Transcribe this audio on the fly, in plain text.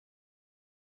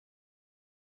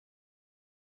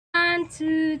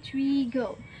2, 3,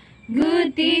 go.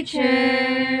 Good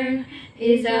teacher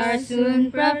is our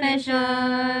soon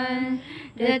profession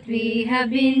that we have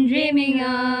been dreaming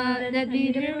of, that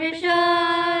we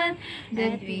vision,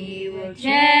 that we will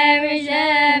cherish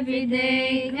every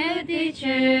day. Good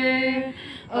teacher,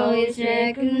 always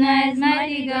recognize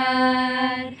mighty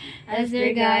God as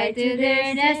their guide to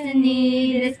their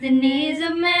destinies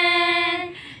of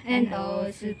man, and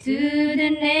also to the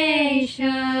nation.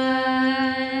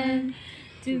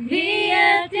 To be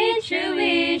a teacher,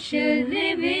 we should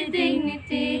live with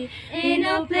dignity in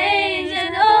all places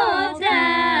at all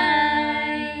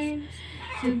times.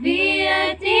 To be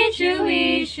a teacher,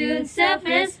 we should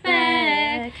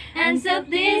self-respect and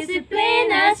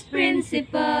self-discipline as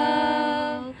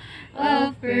principle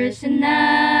of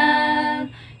personal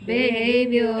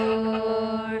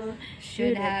behavior.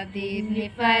 Should have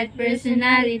dignified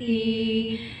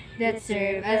personality that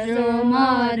serve as role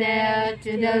model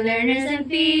to the learners and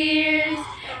peers,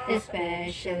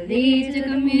 especially to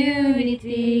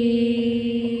community.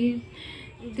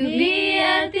 To be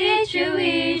a teacher,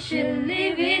 we should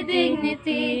live with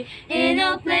dignity in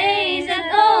all places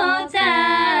at all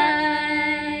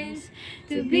times.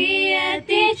 To be a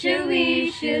teacher, we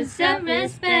should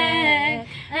self-respect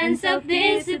and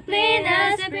self-discipline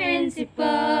as a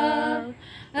principle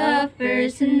of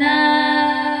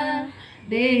personal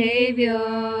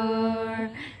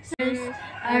behavior.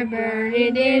 Are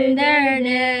buried in their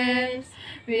depths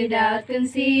without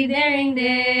considering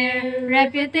their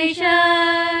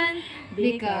reputation.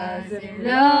 Because of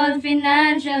low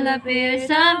financial affairs,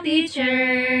 some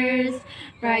teachers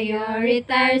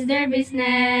prioritize their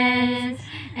business,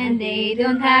 and they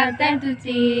don't have time to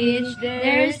teach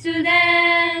their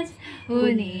students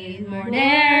who need more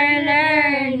their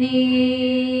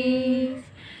learning.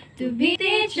 To be a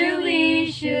teacher,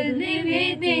 we should live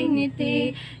with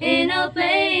dignity in all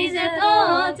places at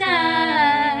all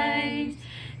times.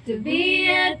 To be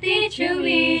a teacher,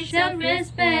 we should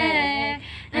self-respect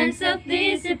and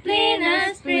self-discipline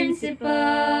as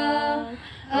principle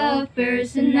of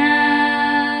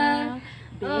personal,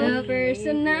 of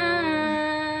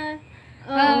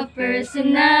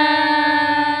personal